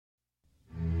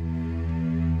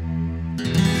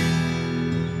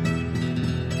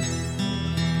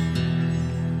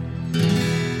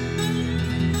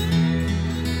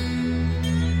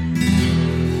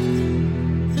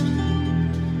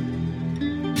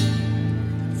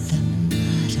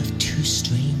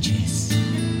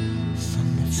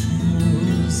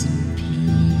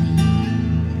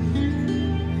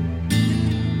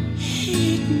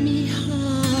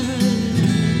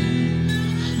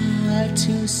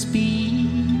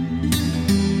speed.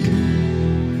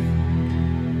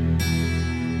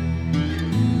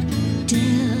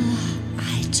 Dare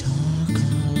I talk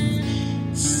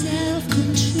of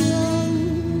self-control?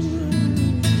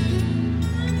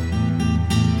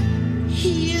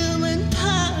 Human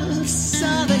pulse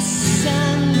of a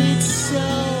sunlit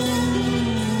soul.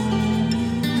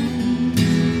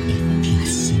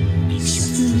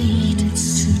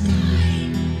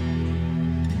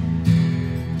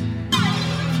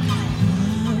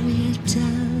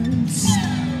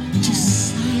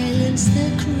 The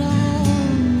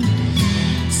crowd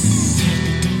said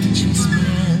the dangerous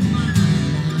man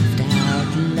laughed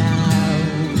out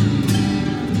loud.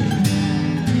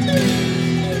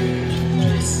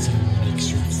 If sin makes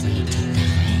you afraid to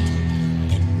die,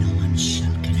 then no one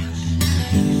shall get out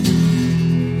alive.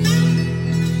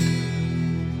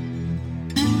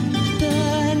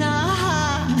 Burn our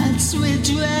hearts with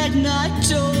dread not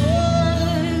torn.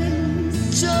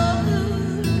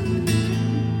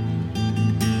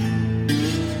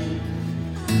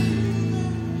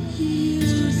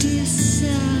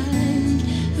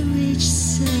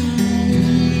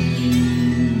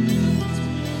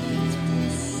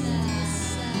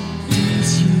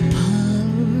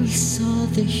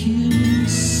 The human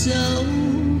soul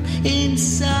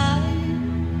inside.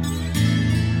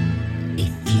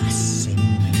 If your sin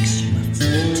makes you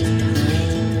afraid to die,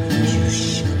 you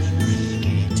shall not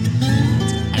get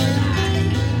out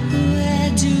alive.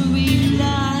 Where do we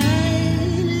lie?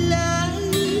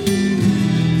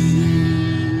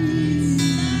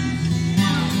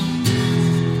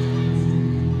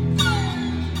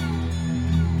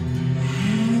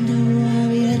 And a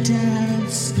warrior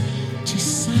dance to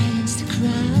silence the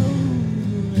crowd.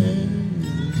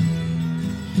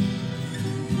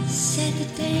 Said the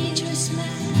dangerous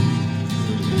man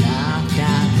who laughed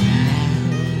out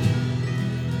loud.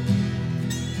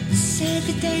 Said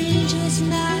the dangerous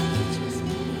man